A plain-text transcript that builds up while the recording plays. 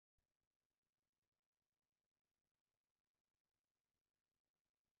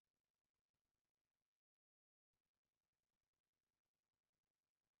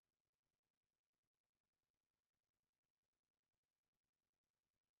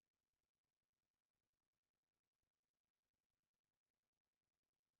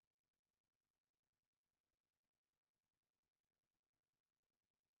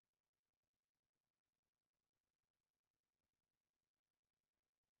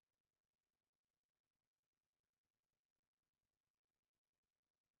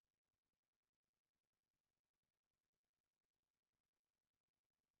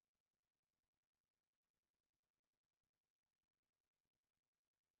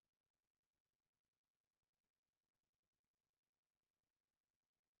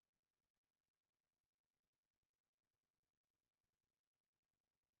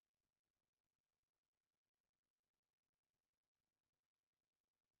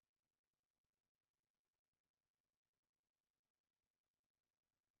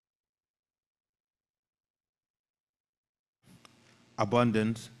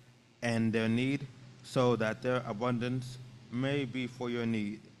abundance and their need, so that their abundance may be for your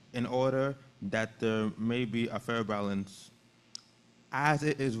need, in order that there may be a fair balance. As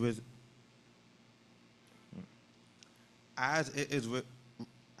it is with, as it is with,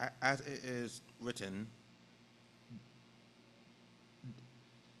 as it is written,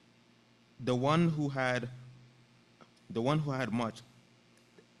 the one who had the one who had much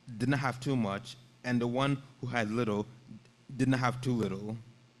did not have too much, and the one who had little did not have too little.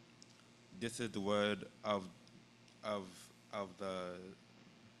 This is the word of of the.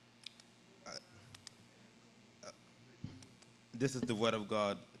 This is the word of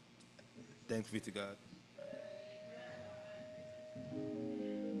God. Thanks be to God.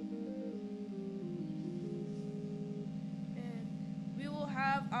 And we will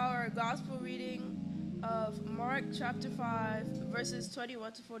have our gospel reading of Mark chapter 5, verses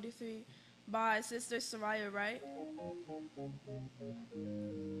 21 to 43 by Sister Zahir, right?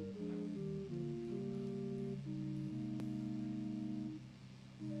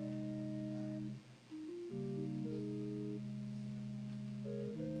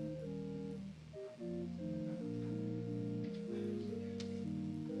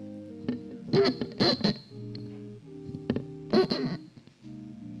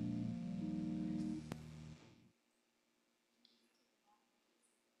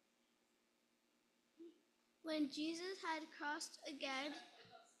 When Jesus had crossed again,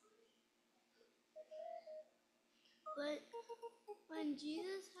 when, when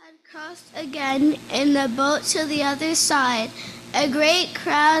Jesus had crossed again in the boat to the other side, a great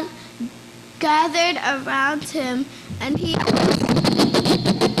crowd gathered around him, and he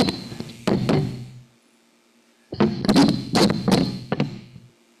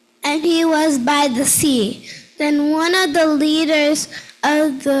was by the sea. Then one of the leaders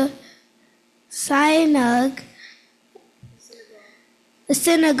of the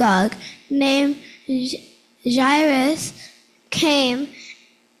synagogue named Jairus came,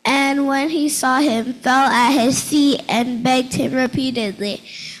 and when he saw him, fell at his feet and begged him repeatedly,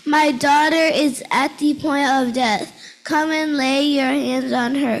 "My daughter is at the point of death. Come and lay your hands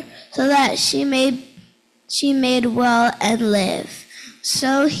on her, so that she may made well and live."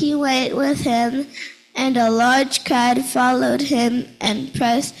 So he went with him, and a large crowd followed him and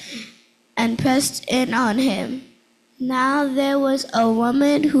pressed in on him. Now there was a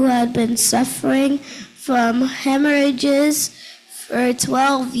woman who had been suffering from hemorrhages for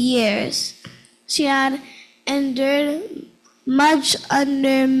 12 years. She had endured much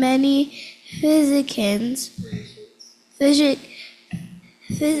under many physicians,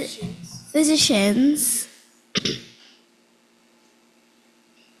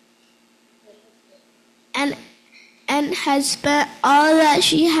 and had spent all that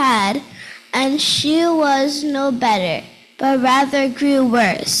she had, and she was no better, but rather grew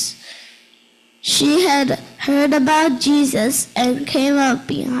worse. She had heard about Jesus and came up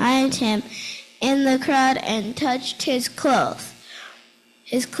behind him in the crowd and touched his cloak.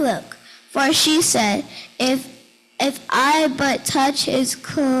 For she said, if I but touch his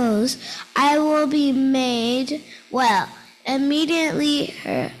clothes, I will be made well. Immediately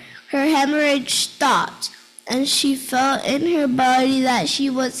her hemorrhage stopped, and she felt in her body that she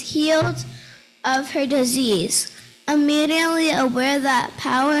was healed of her disease. Immediately aware that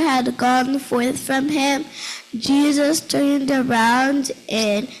power had gone forth from him, Jesus turned around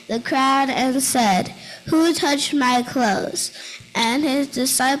in the crowd and said, "Who touched my clothes?" And his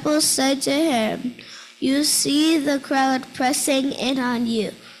disciples said to him, "You see the crowd pressing in on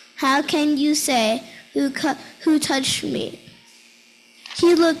you. How can you say, 'Who touched me?'"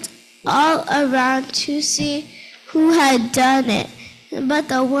 He looked all around to see who had done it. But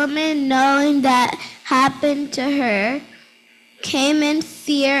the woman, knowing that happened to her, came in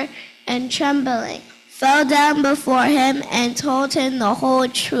fear and trembling, fell down before him and told him the whole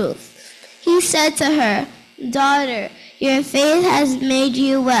truth. He said to her, "Daughter, your faith has made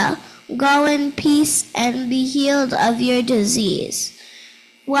you well. Go in peace and be healed of your disease."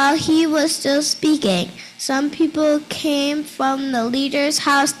 While he was still speaking, some people came from the leader's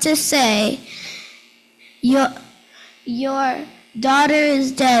house to say, Your daughter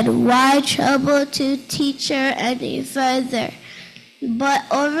is dead. Why trouble to teach her any further?" But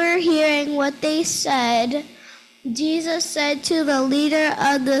overhearing what they said, Jesus said to the leader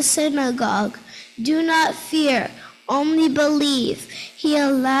of the synagogue, "Do not fear, only believe." He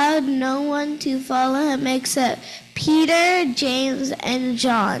allowed no one to follow him except Peter, James, and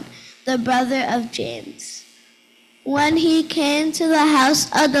John, the brother of James. When he came to the house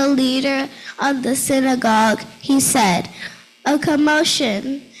of the leader of the synagogue, he saw a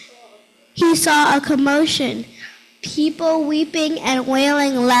commotion people weeping and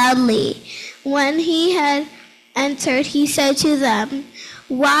wailing loudly. When he had entered, he said to them,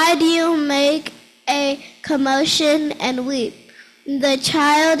 "Why do you make a commotion and weep? The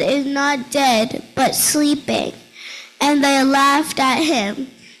child is not dead, but sleeping." And they laughed at him.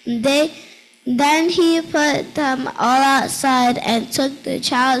 Then he put them all outside and took the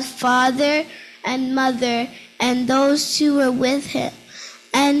child's father and mother and those who were with him,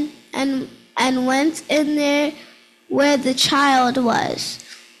 and went in there where the child was.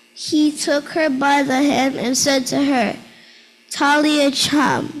 He took her by the hand and said to her, "Talia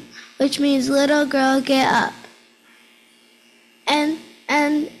chum," which means "little girl, get up." And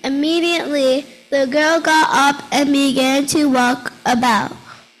immediately the girl got up and began to walk about.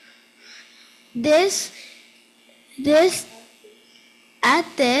 At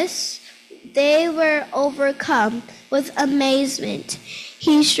this, they were overcome with amazement.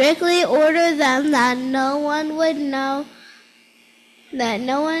 He strictly ordered them that no one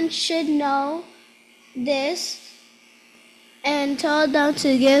should know this, and told them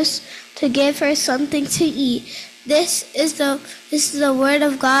to give her something to eat. This is the word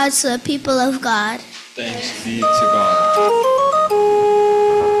of God to the people of God. Thanks be to God.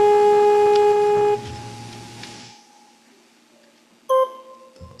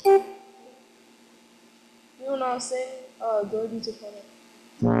 We will now sing Glory Be to God.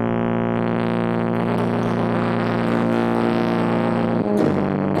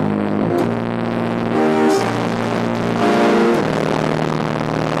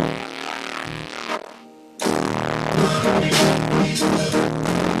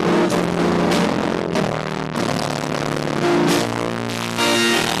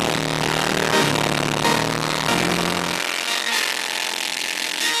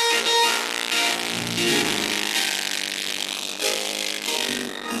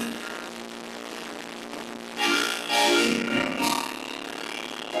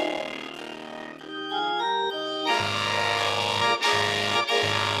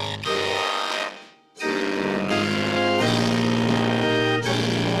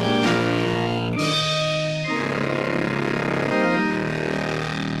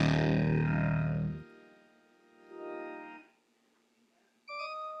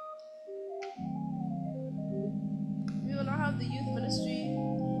 We will now have the youth ministry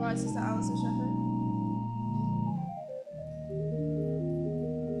by Sister Allison Shepherd.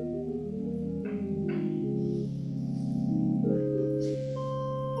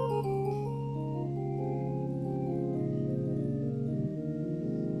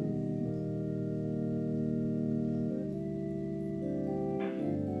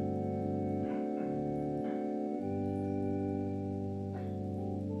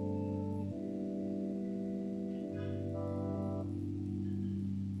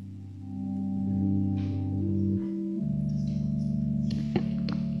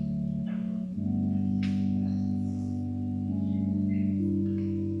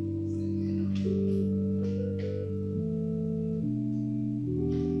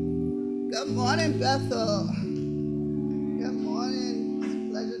 Good morning, Bethel. Good morning. It's a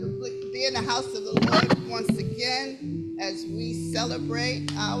pleasure to be in the house of the Lord once again as we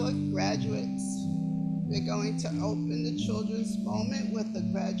celebrate our graduates. We're going to open the children's moment with a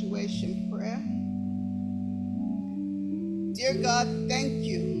graduation prayer. Dear God, thank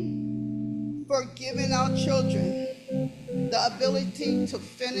you for giving our children the ability to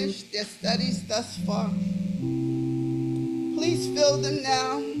finish their studies thus far. Please fill them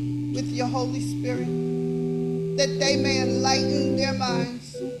now with your Holy Spirit, that they may enlighten their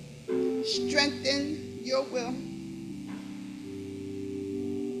minds, strengthen your will,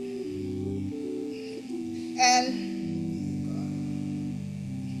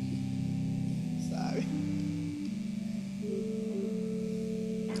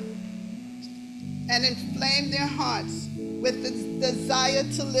 and inflame their hearts with the desire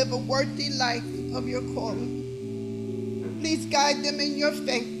to live a worthy life of your calling. Please guide them in your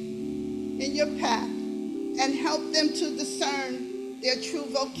faith, in your path, and help them to discern their true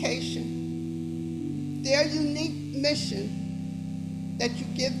vocation, their unique mission that you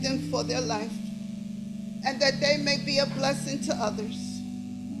give them for their life, and that they may be a blessing to others.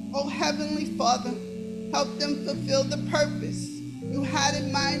 Oh, Heavenly Father, help them fulfill the purpose you had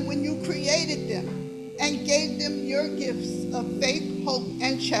in mind when you created them and gave them your gifts of faith, hope,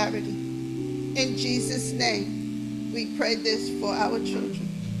 and charity. In Jesus' name, we pray this for our children.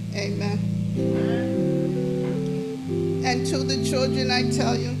 Amen. And to the children, I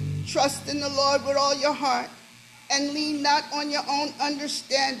tell you, trust in the Lord with all your heart and lean not on your own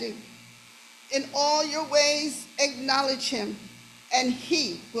understanding. In all your ways, acknowledge him, and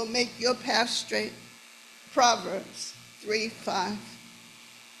he will make your path straight. Proverbs 3:5.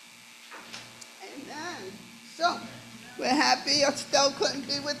 Amen. So, we're happy Estelle couldn't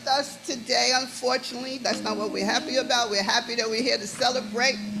be with us today, unfortunately. That's not what we're happy about. We're happy that we're here to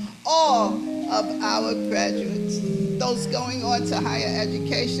celebrate all of our graduates, those going on to higher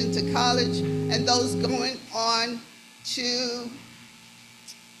education, to college, and those going on to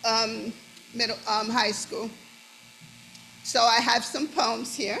high school. So I have some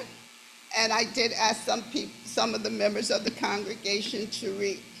poems here, and I did ask some of the members of the congregation to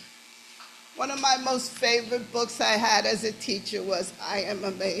read. One of my most favorite books I had as a teacher was I Am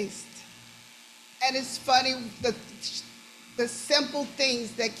Amazed. And it's funny, the simple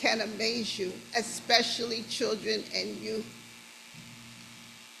things that can amaze you, especially children and youth.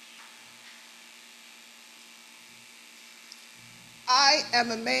 I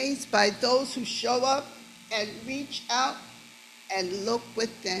am amazed by those who show up and reach out and look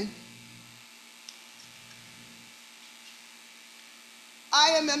within. I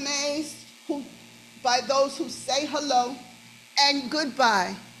am amazed by those who say hello and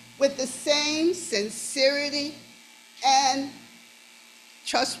goodbye with the same sincerity and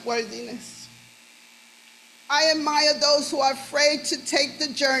trustworthiness. I admire those who are afraid to take the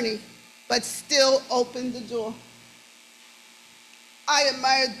journey but still open the door. I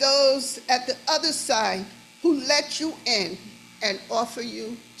admire those at the other side who let you in and offer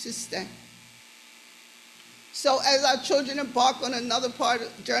you to stay. So as our children embark on another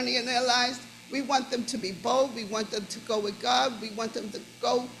journey in their lives, we want them to be bold. We want them to go with God. We want them to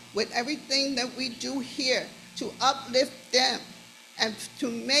go with everything that we do here to uplift them and to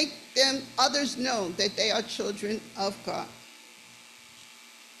make them others know that they are children of God.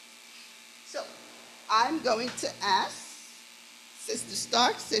 So I'm going to ask Sister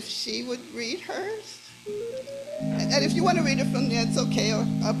Starks if she would read hers. And if you want to read it from there, it's okay, or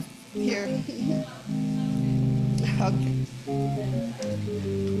up here. Okay.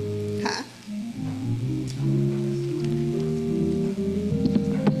 Huh?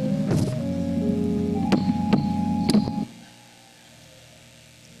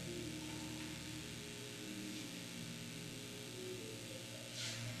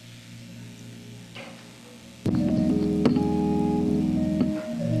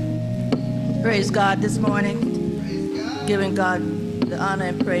 Praise God this morning. Praise God. Giving God the honor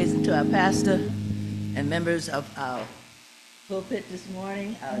and praise to our pastor and members of our pulpit this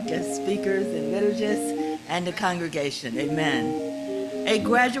morning, our guest speakers and liturgists, and the congregation. Amen. A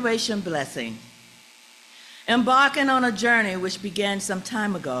graduation blessing. Embarking on a journey which began some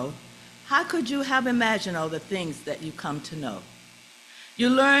time ago, how could you have imagined all the things that you come to know? You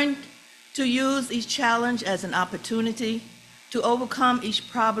learned to use each challenge as an opportunity to overcome each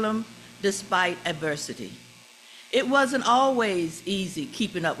problem despite adversity. It wasn't always easy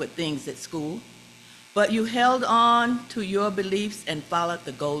keeping up with things at school, but you held on to your beliefs and followed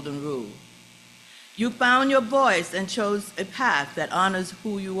the golden rule. You found your voice and chose a path that honors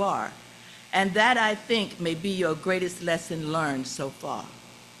who you are, and that, I think, may be your greatest lesson learned so far.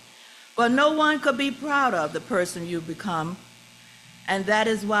 But no one could be proud of the person you've become, and that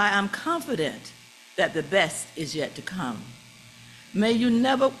is why I'm confident that the best is yet to come. May you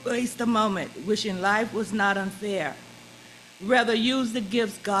never waste a moment wishing life was not unfair. Rather, use the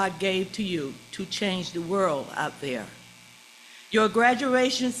gifts God gave to you to change the world out there. Your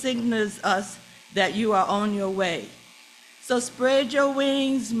graduation signals us that you are on your way. So spread your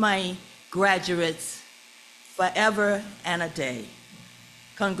wings, my graduates, forever and a day.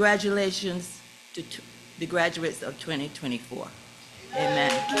 Congratulations to the graduates of 2024.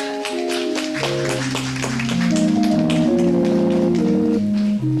 Amen.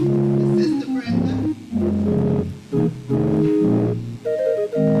 Sister Brenda.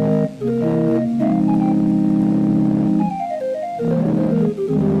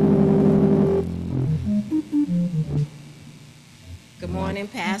 Good morning,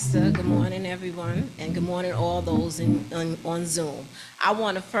 Pastor. Good morning, everyone. And good morning, all those on Zoom. I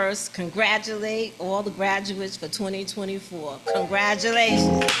want to first congratulate all the graduates for 2024.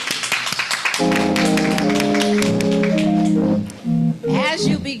 Congratulations. As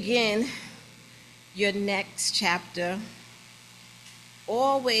you begin your next chapter,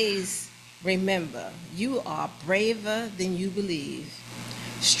 always remember you are braver than you believe,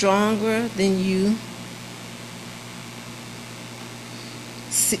 stronger than you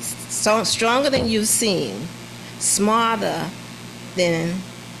stronger than you've seen, smarter than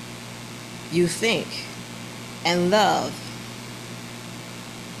you think, and love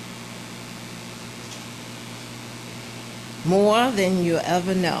more than you'll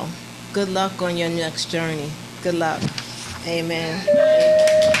ever know. Good luck on your next journey. Good luck. Amen.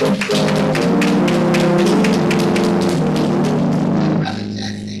 Brother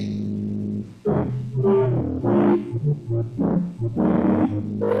Jesse.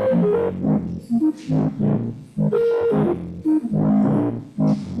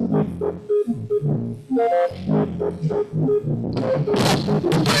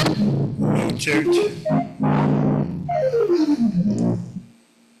 Church.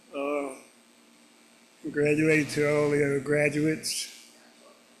 Congratulations to all the graduates.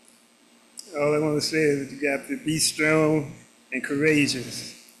 All I want to say is that you got to be strong and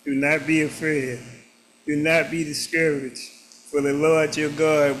courageous. Do not be afraid. Do not be discouraged, for the Lord your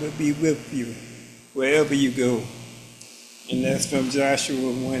God will be with you wherever you go. And that's from Joshua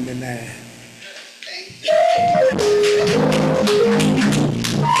 1-9.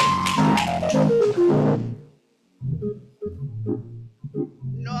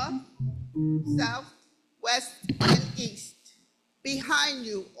 North, south, west, and east. Behind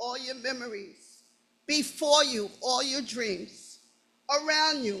you, all your memories. Before you, all your dreams.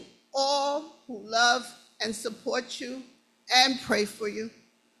 Around you, all who love and support you and pray for you.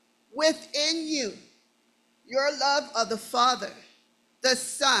 Within you, your love of the Father, the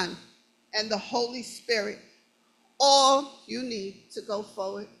Son, and the Holy Spirit. All you need to go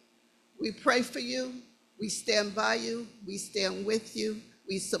forward. We pray for you. We stand by you. We stand with you.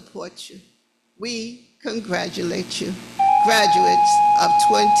 We support you. We congratulate you, graduates of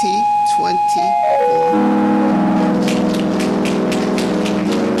 2024.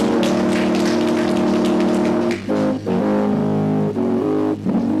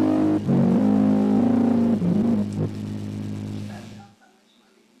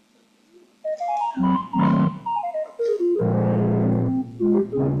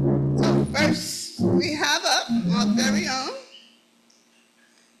 So first, we have up our very own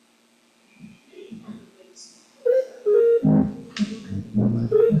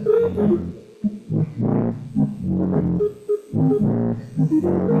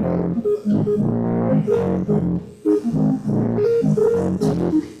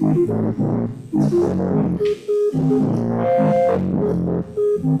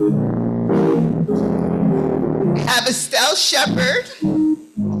we have Estelle Shepherd, who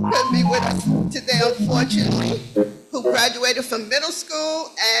couldn't be with us today, unfortunately, who graduated from middle school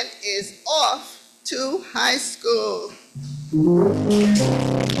and is off to high school.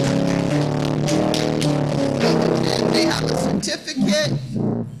 And they have a certificate.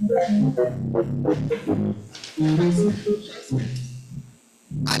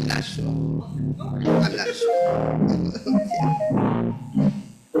 I'm not sure. I'm not sure. Okay.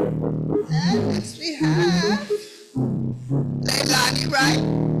 And next we have Leilani Wright.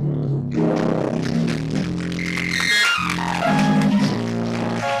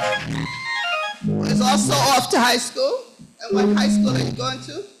 Who is also off to high school. And what high school are you going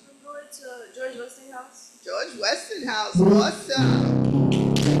to? I'm going to George Westinghouse. George Westinghouse. Awesome.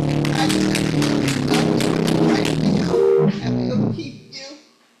 And we'll keep you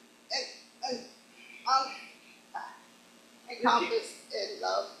encompassed in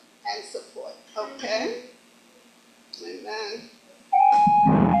love and support. Okay? Amen.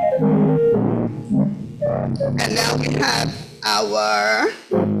 And now we have our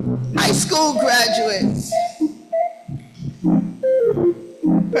high school graduates.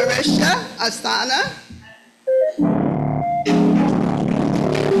 Parisha Asana.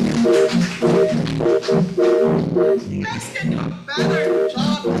 You guys can do a better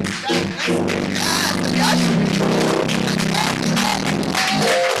job with that.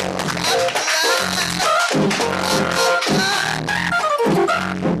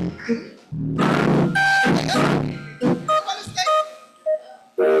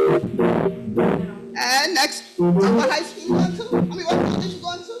 And next, what high school you going to? I mean, what college you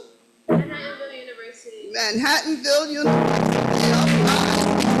going to? Manhattanville University. Manhattanville University. All right.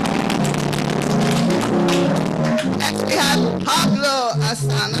 Next, we have Pablo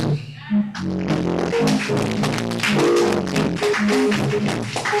Asana.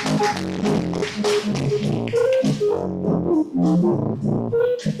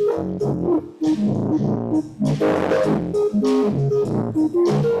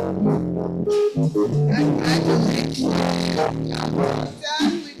 Congratulations. Y'all well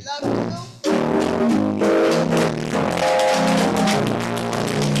done. We love you.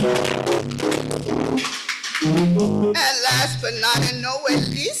 And last but not in no way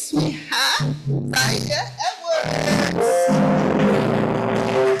least, we have Zahir Edwards.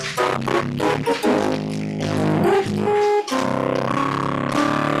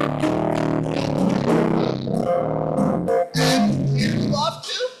 And where are you off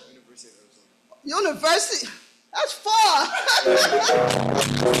to? University. That's far.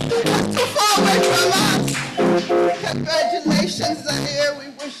 Not too far away from us. Congratulations, Zahir. We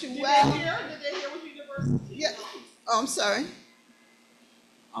wish you well. Did they hear what university? Yeah. Oh, I'm sorry.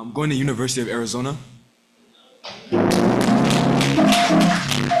 I'm going to University of Arizona. In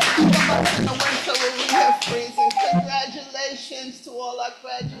the winter when we have freezing. Congratulations to all our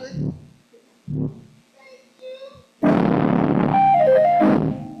graduates.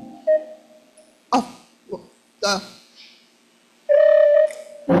 Oh, the.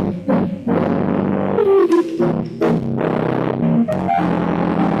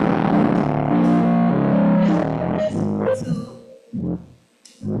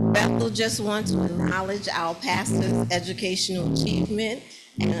 Bethel just wants to acknowledge our pastor's educational achievement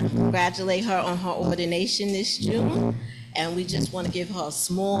and congratulate her on her ordination this June. And we just want to give her a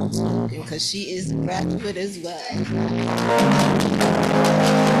small token because she is a graduate as well.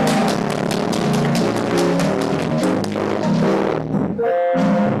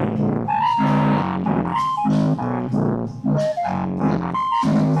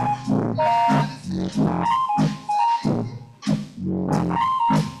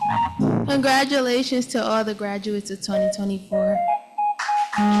 Congratulations to all the graduates of 2024.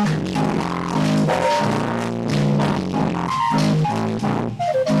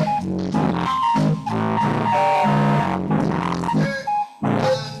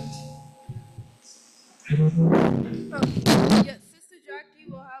 Yes, Sister Jackie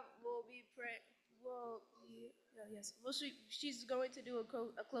will be pray will be yes. Well, she's going to do a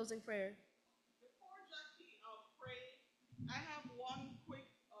closing prayer. Before Jackie pray, I have one quick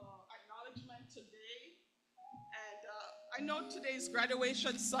acknowledgement today. And I know today's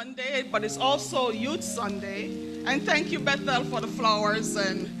graduation Sunday, but it's also Youth Sunday. And thank you, Bethel, for the flowers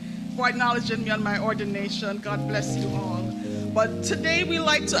and for acknowledging me on my ordination. God bless you all. But today we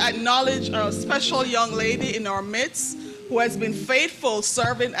like to acknowledge a special young lady in our midst who has been faithful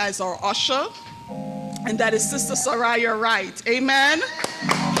serving as our usher, and that is Sister Soraya Wright. Amen.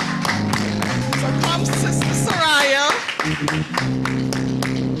 So come, Sister Soraya.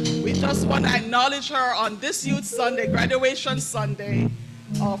 We just want to acknowledge her on this Youth Sunday, graduation Sunday,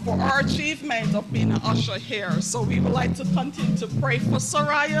 for our achievement of being an usher here. So we would like to continue to pray for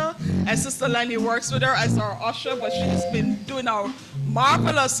Soraya, and Sister Lenny works with her as our usher, but she's been doing a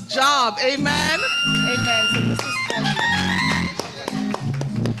marvelous job. Amen. Amen. So this is for you.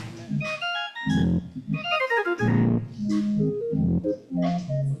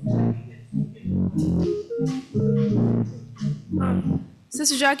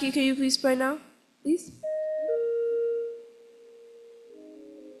 Sister Jackie, can you please pray now, please?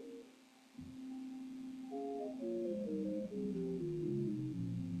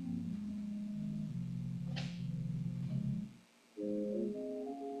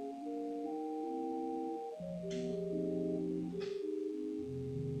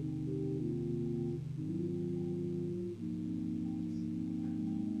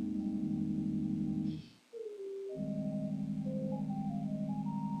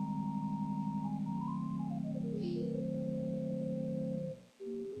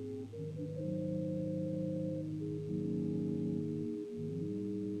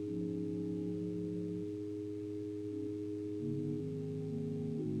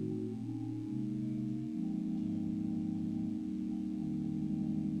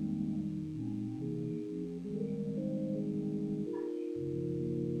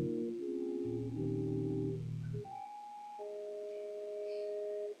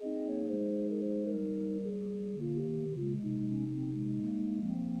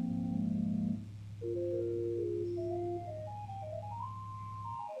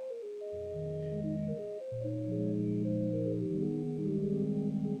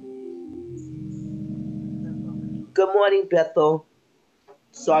 Good morning, Bethel.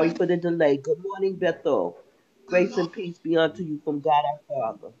 Sorry for the delay. Good morning, Bethel. Grace and peace be unto you from God our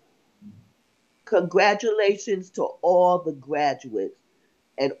Father. Congratulations to all the graduates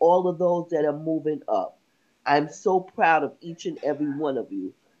and all of those that are moving up. I'm so proud of each and every one of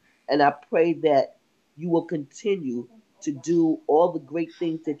you. And I pray that you will continue to do all the great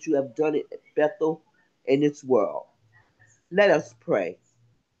things that you have done at Bethel in this world. Let us pray.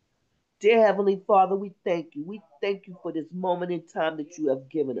 Dear Heavenly Father, we thank you. We thank you for this moment in time that you have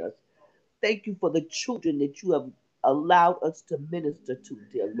given us. Thank you for the children that you have allowed us to minister to,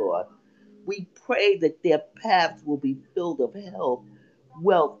 dear Lord. We pray that their paths will be filled of health,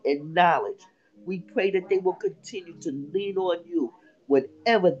 wealth, and knowledge. We pray that they will continue to lean on you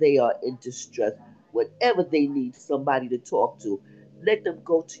whenever they are in distress, whenever they need somebody to talk to. Let them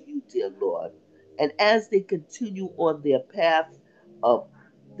go to you, dear Lord. And as they continue on their path of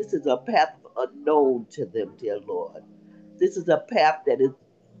this is a path of unknown to them, dear Lord. This is a path that is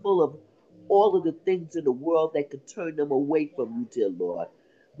full of all of the things in the world that could turn them away from you, dear Lord.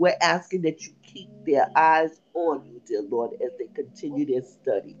 We're asking that you keep their eyes on you, dear Lord, as they continue their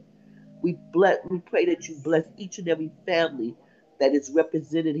study. We pray that you bless each and every family that is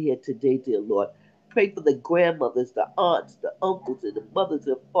represented here today, dear Lord. Pray for the grandmothers, the aunts, the uncles, and the mothers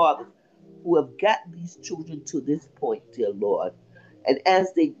and fathers who have gotten these children to this point, dear Lord. And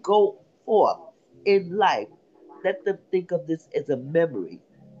as they go forth in life, let them think of this as a memory.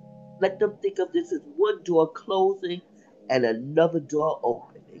 Let them think of this as one door closing and another door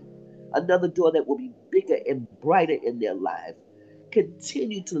opening. Another door that will be bigger and brighter in their lives.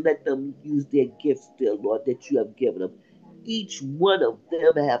 Continue to let them use their gifts, dear Lord, that you have given them. Each one of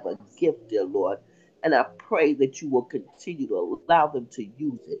them have a gift, dear Lord. And I pray that you will continue to allow them to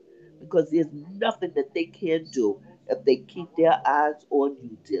use it because there's nothing that they can do if they keep their eyes on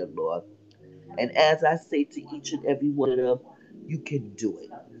you, dear Lord. And as I say to each and every one of them, you can do it.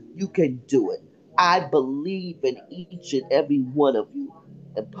 You can do it. I believe in each and every one of you.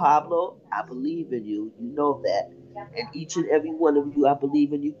 And Pablo, I believe in you. You know that. And each and every one of you, I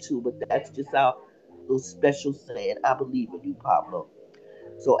believe in you too. But that's just our little special saying. I believe in you, Pablo.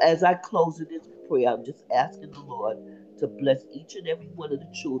 So as I close in this prayer, I'm just asking the Lord to bless each and every one of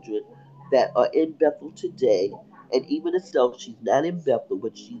the children that are in Bethel today. And even herself, she's not in Bethel,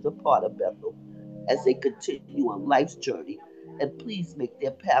 but she's a part of Bethel as they continue on life's journey. And please make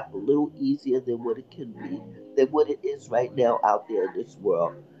their path a little easier than what it can be, than what it is right now out there in this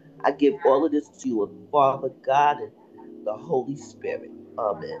world. I give all of this to you, and Father God and the Holy Spirit.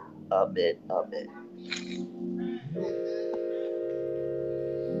 Amen. Amen. Amen.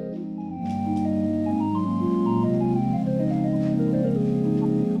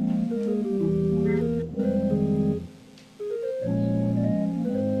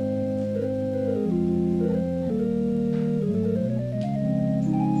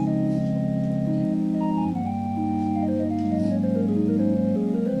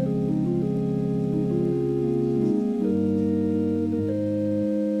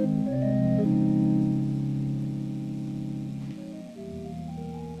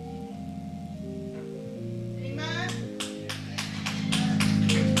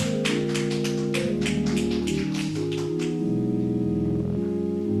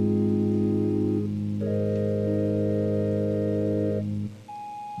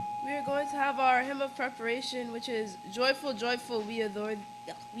 We are going to have our hymn of preparation, which is Joyful, Joyful, we adore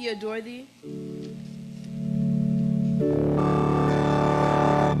thee.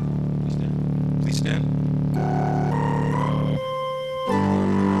 Please stand.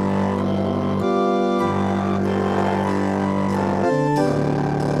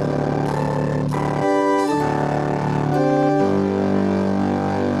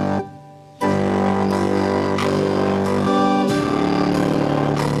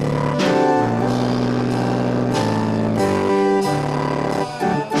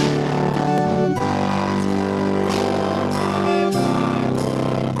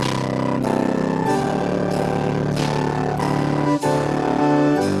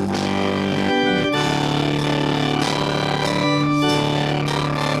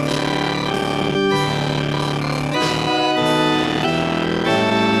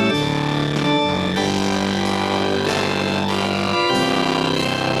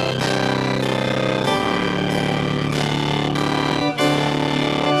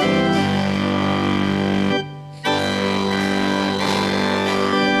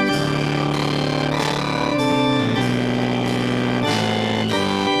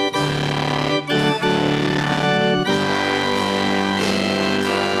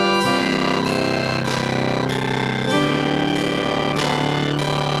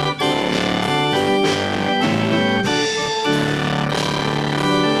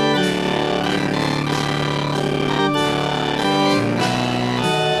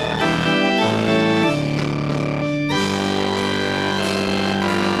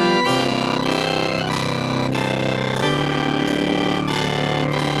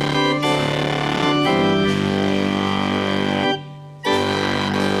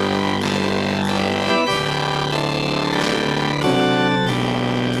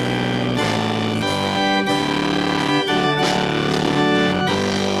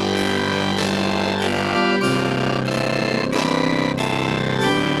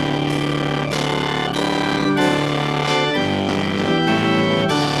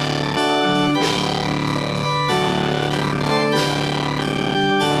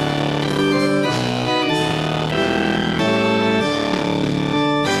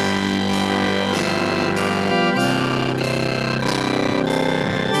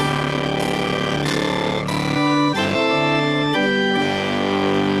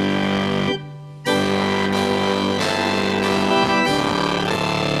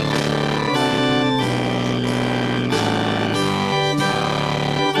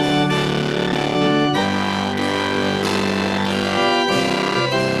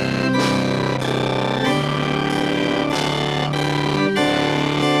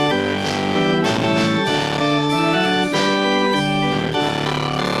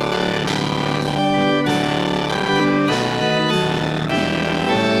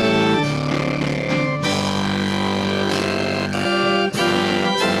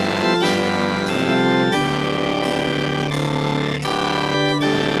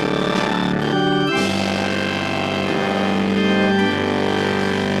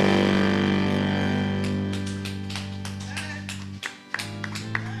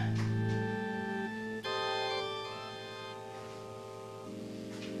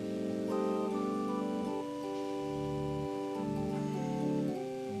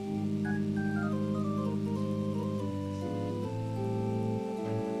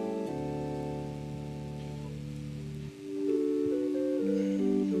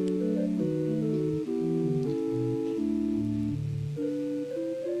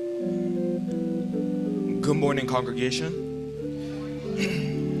 Good morning, congregation.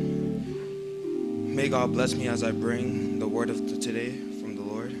 May God bless me as I bring the word of today from the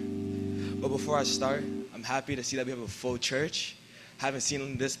Lord. But before I start, I'm happy to see that we have a full church. Haven't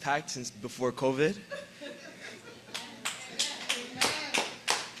seen this packed since before COVID.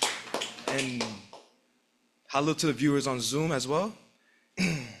 And hello to the viewers on Zoom as well.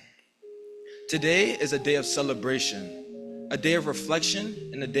 Today is a day of celebration, a day of reflection,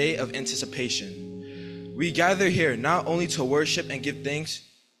 and a day of anticipation. We gather here not only to worship and give thanks,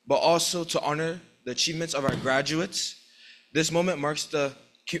 but also to honor the achievements of our graduates. This moment marks the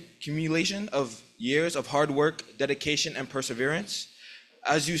accumulation of years of hard work, dedication, and perseverance.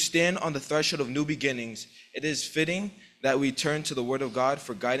 As you stand on the threshold of new beginnings, it is fitting that we turn to the Word of God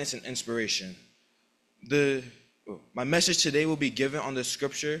for guidance and inspiration. My message today will be given on the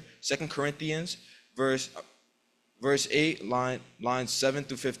scripture, 2 Corinthians, verse 8, lines 7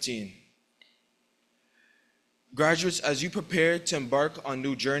 through 15. Graduates, as you prepare to embark on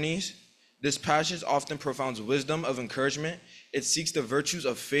new journeys, this passage often profounds wisdom of encouragement. It seeks the virtues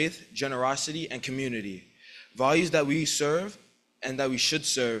of faith, generosity, and community, values that we serve and that we should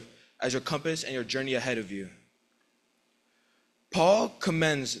serve as your compass and your journey ahead of you. Paul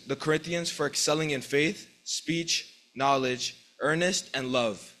commends the Corinthians for excelling in faith, speech, knowledge, earnest, and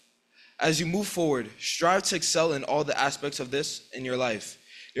love. As you move forward, strive to excel in all the aspects of this in your life.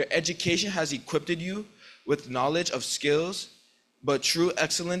 Your education has equipped you with knowledge of skills, but true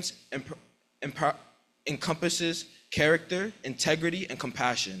excellence encompasses character, integrity, and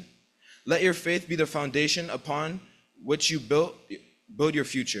compassion. Let your faith be the foundation upon which you build your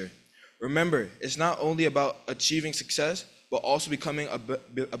future. Remember, it's not only about achieving success, but also becoming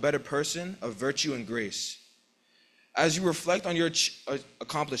a better person of virtue and grace. As you reflect on your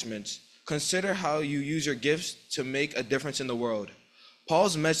accomplishments, consider how you use your gifts to make a difference in the world.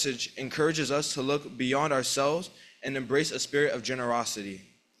 Paul's message encourages us to look beyond ourselves and embrace a spirit of generosity.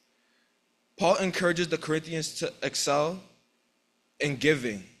 Paul encourages the Corinthians to excel in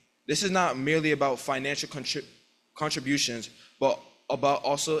giving. This is not merely about financial contributions, but about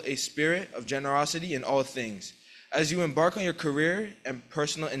also a spirit of generosity in all things. As you embark on your career and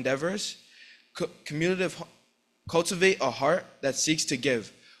personal endeavors, cultivate a heart that seeks to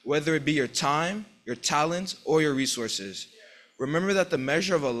give, whether it be your time, your talents, or your resources. Remember that the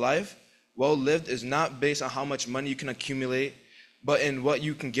measure of a life well lived is not based on how much money you can accumulate, but in what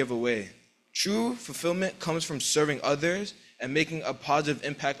you can give away. True fulfillment comes from serving others and making a positive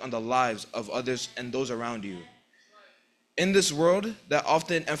impact on the lives of others and those around you. In this world that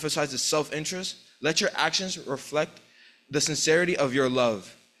often emphasizes self-interest, let your actions reflect the sincerity of your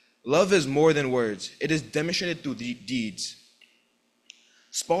love. Love is more than words. It is demonstrated through deeds.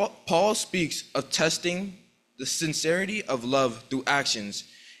 Paul speaks of testing the sincerity of love through actions.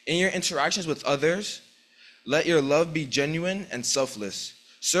 In your interactions with others, let your love be genuine and selfless.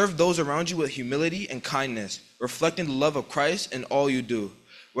 Serve those around you with humility and kindness, reflecting the love of Christ in all you do.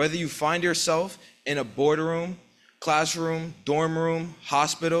 Whether you find yourself in a boardroom, classroom, dorm room,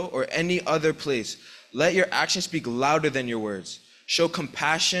 hospital, or any other place, let your actions speak louder than your words. Show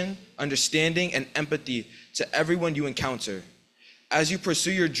compassion, understanding, and empathy to everyone you encounter. As you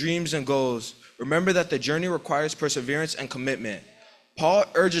pursue your dreams and goals, remember that the journey requires perseverance and commitment. Paul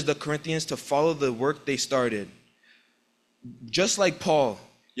urges the Corinthians to follow the work they started. Just like Paul,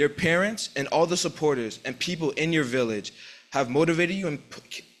 your parents and all the supporters and people in your village have motivated you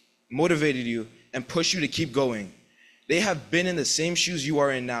and pushed you to keep going. They have been in the same shoes you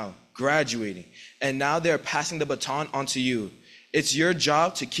are in now, graduating, and now they are passing the baton on to you. It's your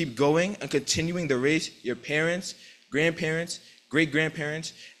job to keep going and continuing the race your parents, grandparents,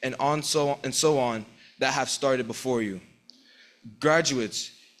 great-grandparents, and so on that have started before you.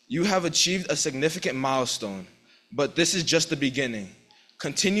 Graduates, you have achieved a significant milestone, but this is just the beginning.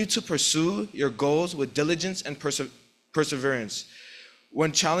 Continue to pursue your goals with diligence and perseverance.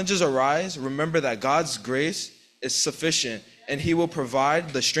 When challenges arise, remember that God's grace is sufficient and He will provide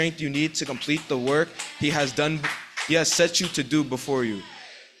the strength you need to complete the work He has set you to do before you.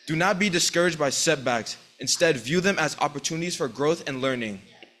 Do not be discouraged by setbacks. Instead, view them as opportunities for growth and learning.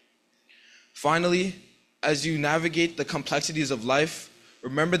 Finally, as you navigate the complexities of life,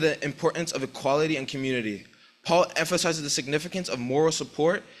 remember the importance of equality and community. Paul emphasizes the significance of moral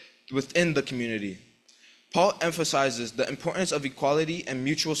support within the community. Paul emphasizes the importance of equality and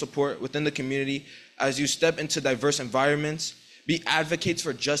mutual support within the community as you step into diverse environments. Be advocates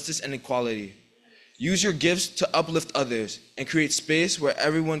for justice and equality. Use your gifts to uplift others and create space where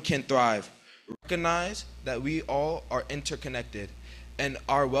everyone can thrive. Recognize that we all are interconnected and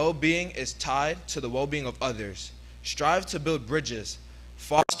our well-being is tied to the well-being of others. Strive to build bridges,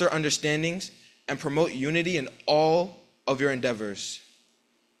 foster understandings, and promote unity in all of your endeavors.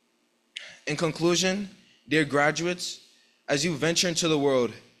 In conclusion, dear graduates, as you venture into the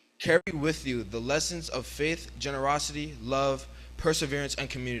world, carry with you the lessons of faith, generosity, love, perseverance, and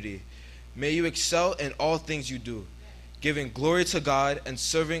community. May you excel in all things you do, giving glory to God and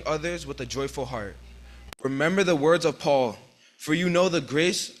serving others with a joyful heart. Remember the words of Paul, for you know the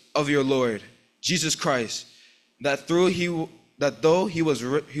grace of your Lord, Jesus Christ, that though he was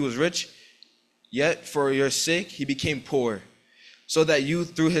rich, yet for your sake he became poor, so that you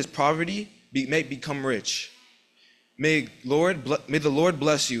through his poverty may become rich. May the Lord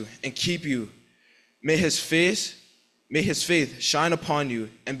bless you and keep you. May his faith shine upon you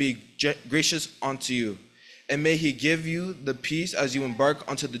and be gracious unto you. And may he give you the peace as you embark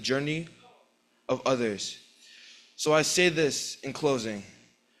onto the journey of others. So I say this in closing.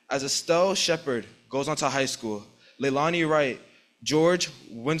 As Estelle Shepard goes on to high school, Leilani Wright, George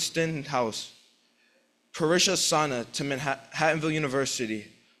Winston House, Parisha Sana to Manhattanville University,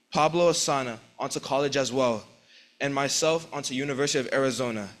 Pablo Asana onto college as well, and myself onto University of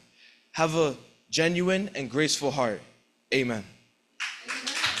Arizona. Have a genuine and graceful heart. Amen.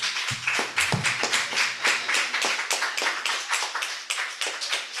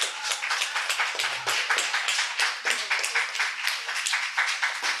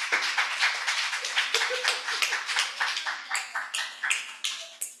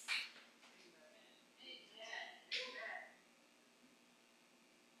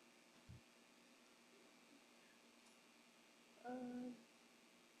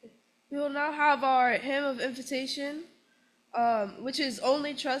 We will now have our hymn of invitation, which is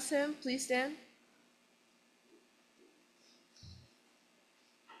Only Trust Him. Please stand.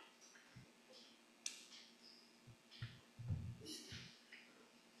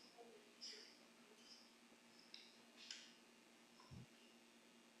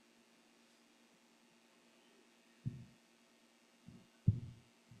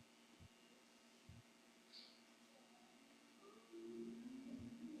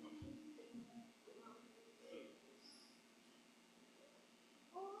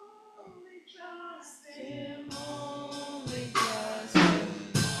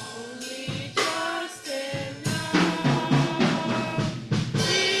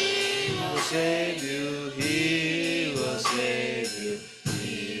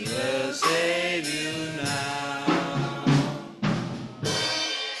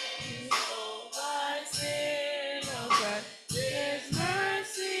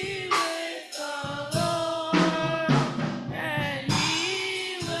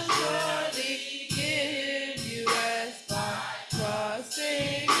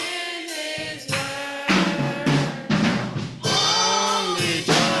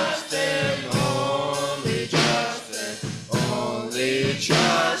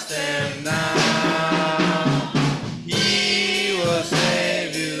 Trust him now. He will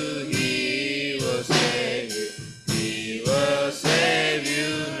save you. He will save you. He will save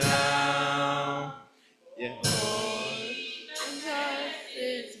you now. Yeah.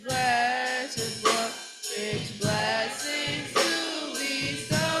 It's blessed, it's blessings to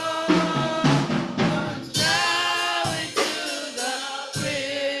bestow. Now into the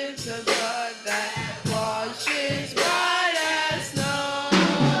Prince of God that washes white as snow.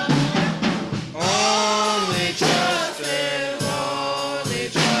 Only trust him, only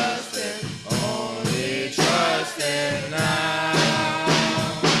trust him, only trust him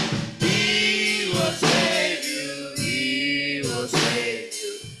now. He will save you, he will save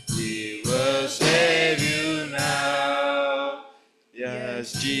you, he will save you now.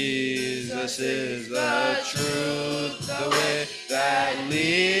 Yes, Jesus is the truth, the way that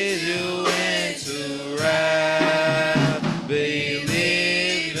leads you into rest.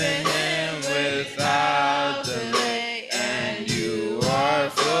 Believe in him without delay, and you are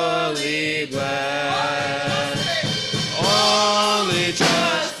fully blessed. Only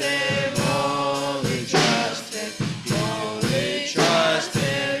trust him, only trust him, only trust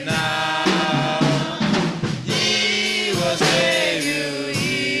him now. He will save you,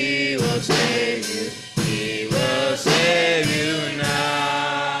 he will save you, he will save you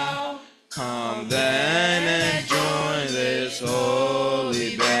now. Come then and join this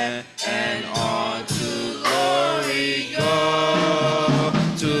holy band, and on to glory go,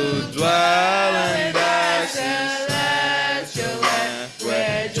 to dwell in that celestial land,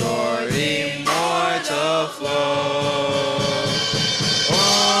 where joy immortal flows.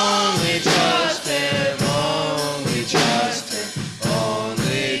 Only trust him, only trust him,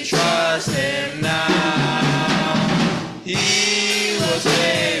 only trust him now. He will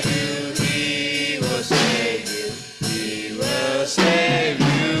save you, he will save you, he will save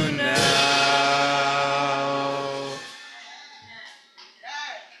you now.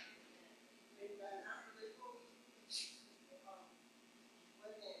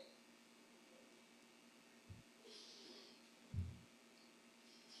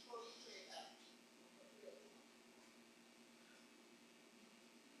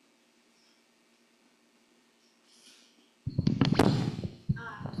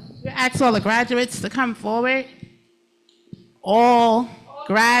 Ask all the graduates to come forward. All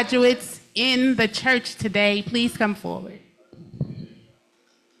graduates in the church today, please come forward.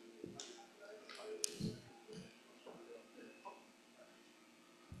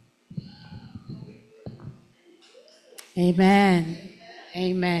 Amen.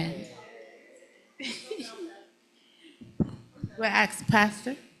 Amen. We'll ask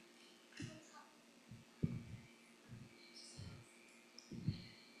Pastor.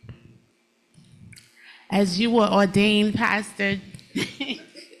 As you were ordained pastor,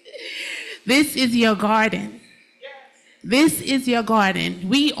 this is your garden. This is your garden.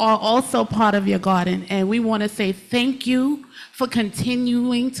 We are also part of your garden, and we want to say thank you for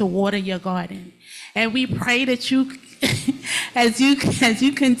continuing to water your garden. And we pray that you, as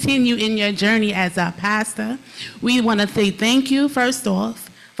you continue in your journey as our pastor, we want to say thank you, first off,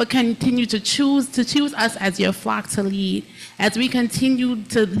 for continue to choose us as your flock to lead. As we continue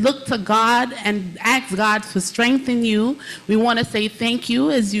to look to God and ask God to strengthen you, we want to say thank you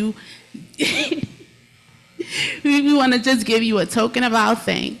as you... We want to just give you a token of our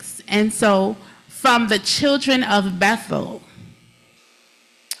thanks. And so, from the children of Bethel,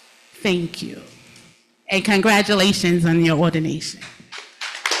 thank you. And congratulations on your ordination.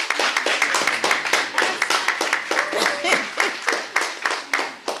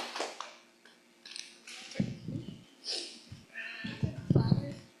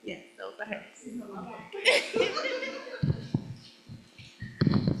 Yes, those are hers.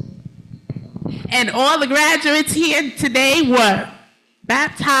 And all the graduates here today were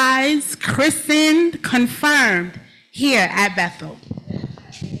baptized, christened, confirmed here at Bethel.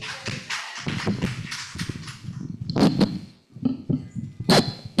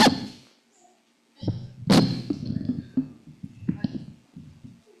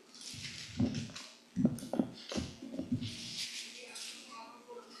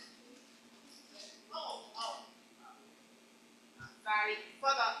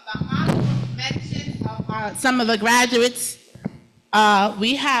 Some of the graduates,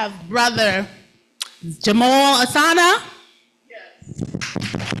 we have Brother Jamal Asana, yes.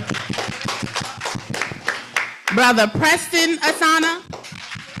 Brother Preston Asana,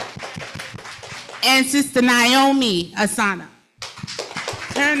 and Sister Naomi Asana.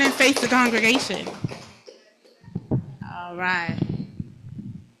 Turn and face the congregation. All right.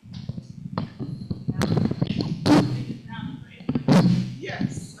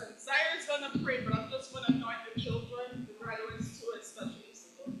 Yes, Zahir is going to pray, but I'm just going to anoint the children, the graduates too, especially.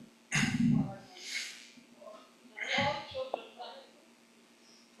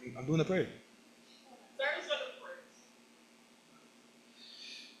 I'm doing the prayer. Zahir's going to pray.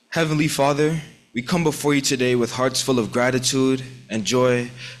 Heavenly Father, we come before you today with hearts full of gratitude and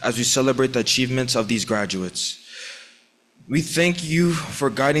joy as we celebrate the achievements of these graduates. We thank you for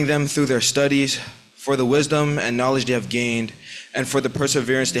guiding them through their studies, for the wisdom and knowledge they have gained, and for the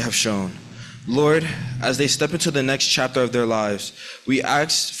perseverance they have shown. Lord, as they step into the next chapter of their lives, we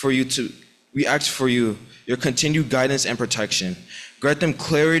ask for you, your continued guidance and protection. Grant them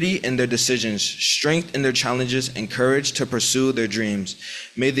clarity in their decisions, strength in their challenges, and courage to pursue their dreams.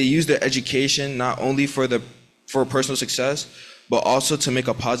 May they use their education not only for personal success, but also to make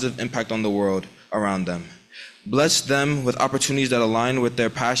a positive impact on the world around them. Bless them with opportunities that align with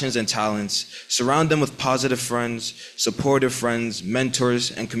their passions and talents. Surround them with positive friends, supportive friends, mentors,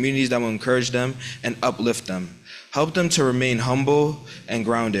 and communities that will encourage them and uplift them. Help them to remain humble and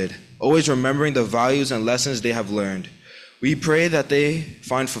grounded, always remembering the values and lessons they have learned. We pray that they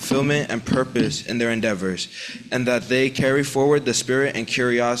find fulfillment and purpose in their endeavors, and that they carry forward the spirit and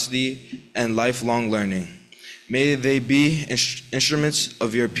curiosity and lifelong learning. May they be instruments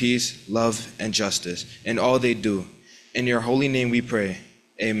of your peace, love, and justice in all they do. In your holy name we pray.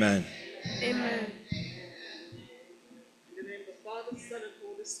 Amen. Amen. In the name of the Father, Son, and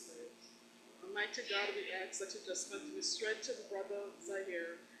Holy Spirit. Almighty God, we ask that you just continue to strengthen Brother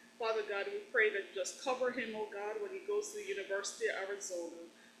Zahir. Father God, we pray that you just cover him, oh God, when he goes to the University of Arizona.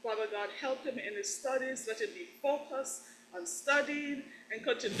 Father God, help him in his studies. Let him be focused on studying and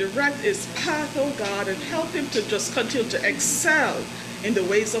continue to direct his path, oh God, and help him to just continue to excel in the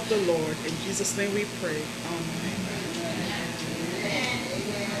ways of the Lord. In Jesus' name we pray. Amen.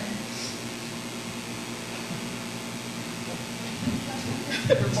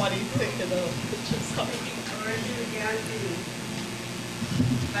 Everybody's thinking of pictures coming.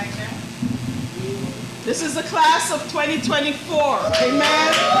 This is the class of 2024.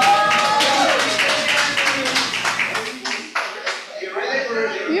 Amen.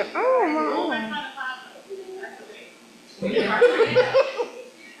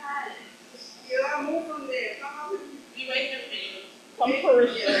 Come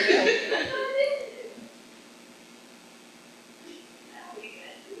first.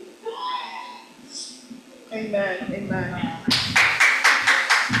 Amen. Amen.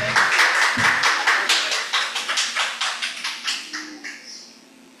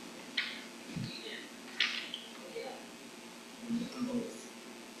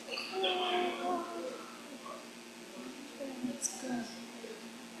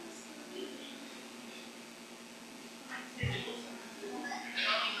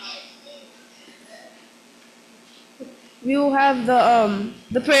 We will have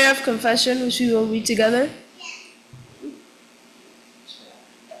the prayer of confession, which we will read together.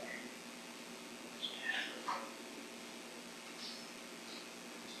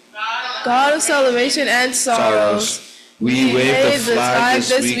 God of celebration and sorrows, we wave the flag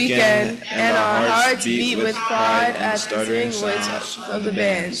this weekend, and our hearts beat with pride at the starting sounds sounds of the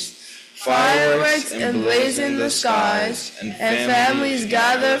bands. Fireworks emblazon the skies, and families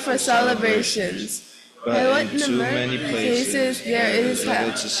gather for celebrations. but in too many places there is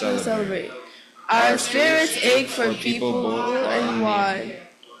little to to celebrate. celebrate. Our spirits ache for people both bold far and and wide,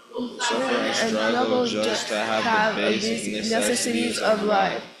 suffer and struggle just to have the basic necessities of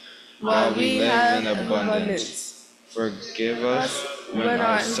life, while we live in abundance. Forgive us when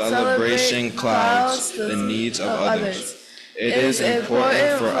our celebration clouds the needs of others. It is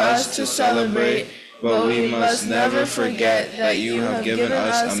important for us to celebrate, but we must never forget that you have given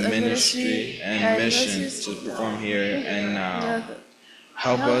us a ministry and mission to perform here and now.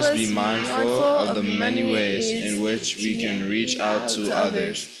 Help us be mindful of the many ways in which we can reach out to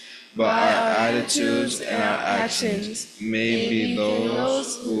others, but our attitudes and our actions may be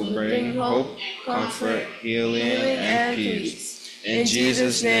those who bring hope, comfort, healing, and peace. In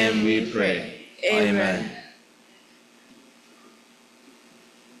Jesus' name we pray. Amen.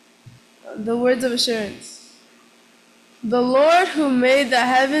 The words of assurance. The Lord who made the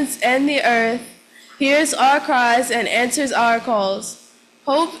heavens and the earth hears our cries and answers our calls.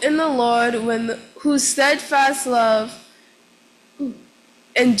 Hope in the Lord whose steadfast love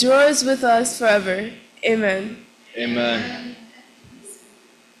endures with us forever. Amen. Amen.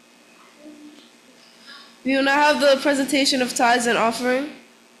 We will now have the presentation of tithes and offering.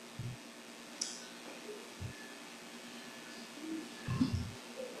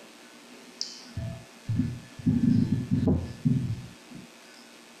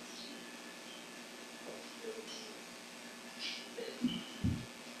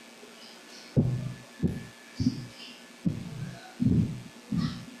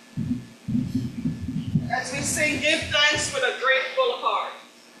 As we sing, give thanks with a grateful heart.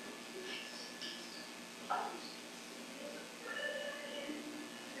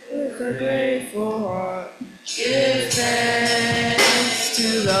 With a grateful heart, give thanks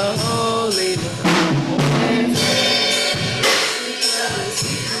to the Holy One.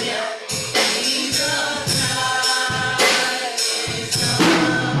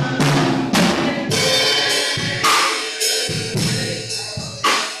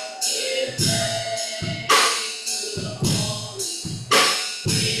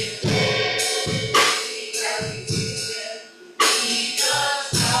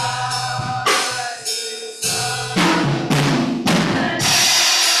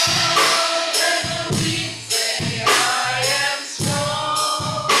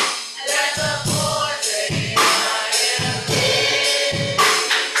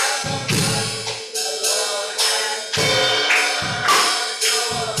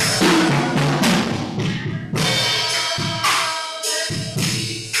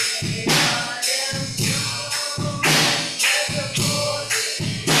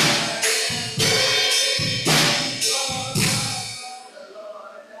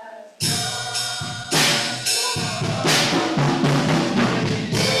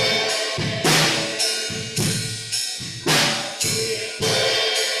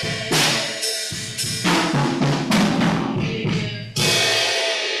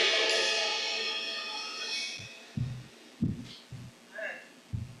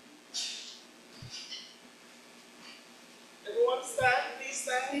 Everyone stand, please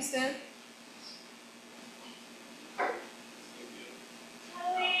stand. Please stand.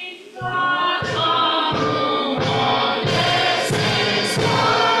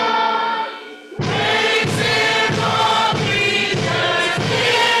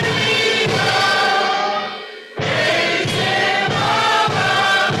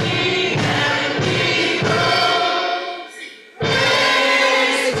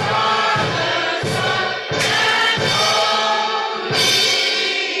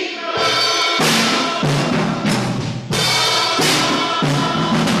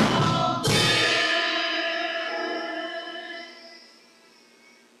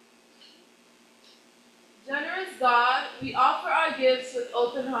 God, we offer our gifts with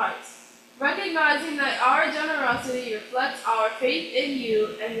open hearts, recognizing that our generosity reflects our faith in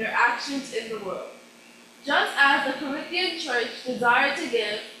you and your actions in the world. Just as the Corinthian church desired to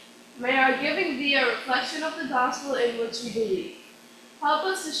give, may our giving be a reflection of the gospel in which we believe. Help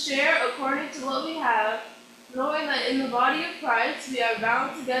us to share according to what we have, knowing that in the body of Christ we are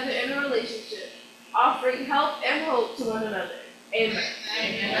bound together in a relationship, offering help and hope to one another. Amen.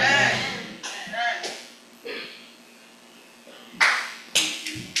 Amen.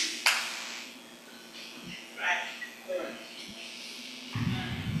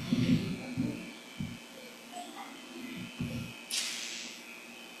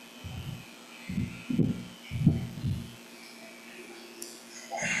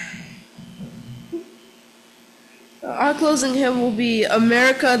 Our closing hymn will be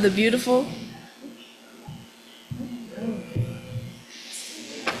America the Beautiful.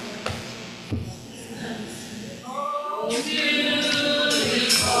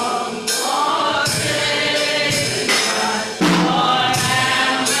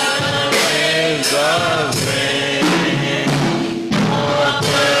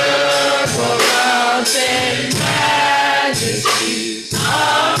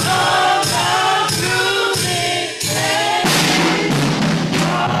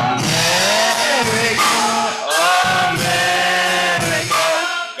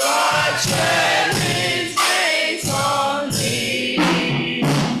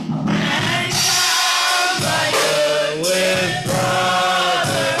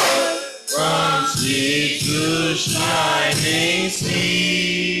 Shining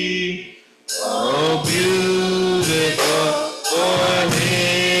sea, oh beautiful, for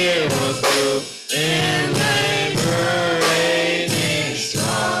heroes true in labor reigning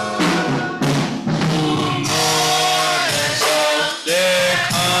strong, who more than self their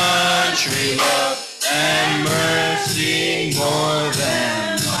country love and mercy more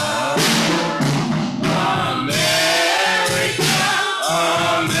than love. America,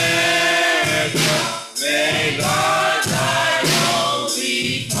 America, may God thy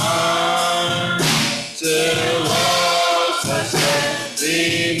holy arm till all success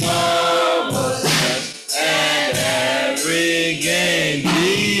be marvelous and every gain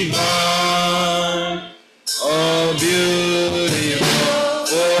divine. Oh, beautiful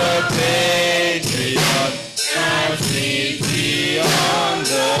for patriot, country beyond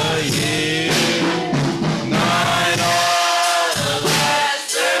the year. Nine all the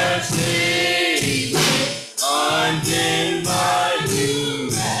blessed cities, undimmed by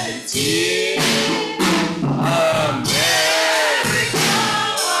humanity. America,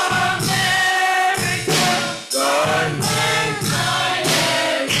 America, God mankind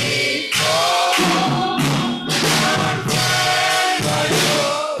every fall. Confirmed by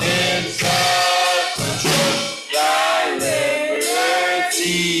your in self-control, thy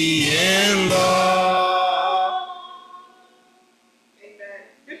liberty in law. Amen.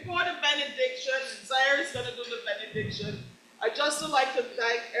 Before the benediction, Zahir is going to do the benediction. I just would like to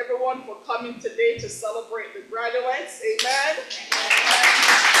thank everyone for coming today to celebrate the graduates. Amen.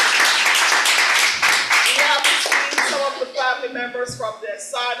 We have seen some of the family members from their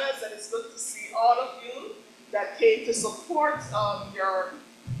sadness, and it's good to see all of you that came to support your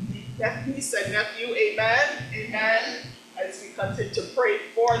niece and nephew. Amen. Amen. As we continue to pray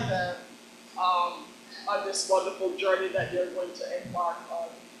for them on this wonderful journey that they're going to embark on.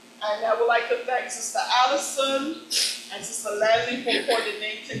 And I would like to thank Sister Allison and Sister Leslie for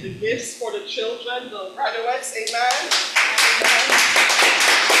coordinating the gifts for the children, the graduates. Amen. Amen.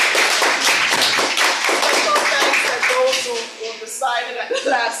 Special thanks to those who decided at the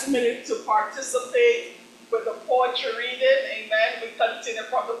last minute to participate with the poetry reading. Amen. We continue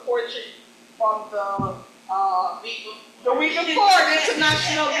from the poetry from the week before the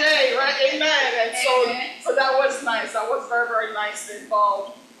International Day, right? Amen. And so that was nice. That was very, very nice to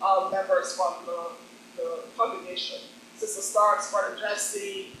involve members from the congregation. Sister Starks, Brother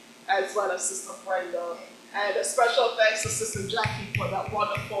Jesse, as well as Sister Brenda. And a special thanks to Sister Jackie for that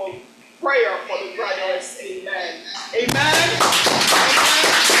wonderful prayer for the graduates. Amen. Amen.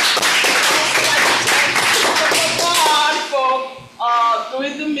 For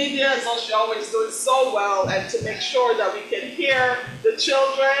doing the media as well. She always does so well, and to make sure that we can hear the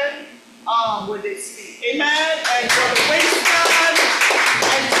children when they speak. Amen. And for the waistband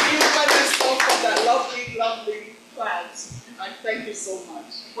and to you for that lovely, lovely class. I thank you so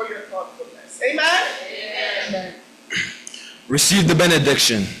much for your thoughtfulness. Amen. Amen. Receive the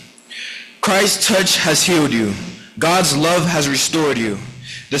benediction. Christ's touch has healed you. God's love has restored you.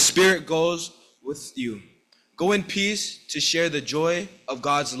 The Spirit goes with you. Go in peace to share the joy of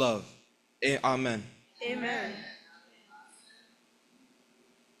God's love. Amen. Amen.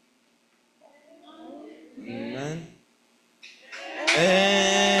 Amen.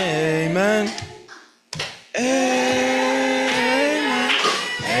 Amen. Amen.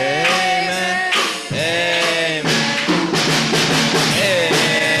 Amen. Amen.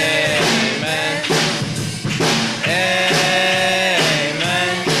 Amen.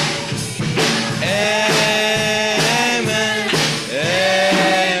 Amen.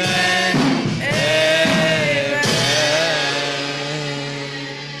 Amen. Amen.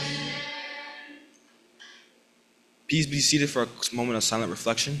 Please be seated for a moment of silent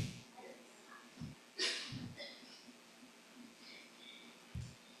reflection.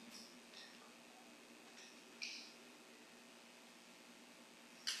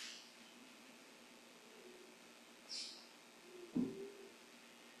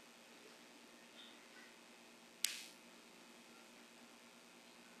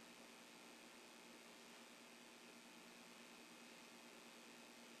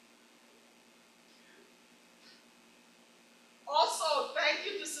 Also, thank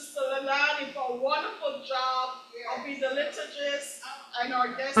you to Sister Lalani for a wonderful job of being the liturgist and our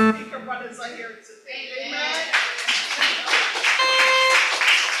guest speaker, Brother Zahir, today. Amen.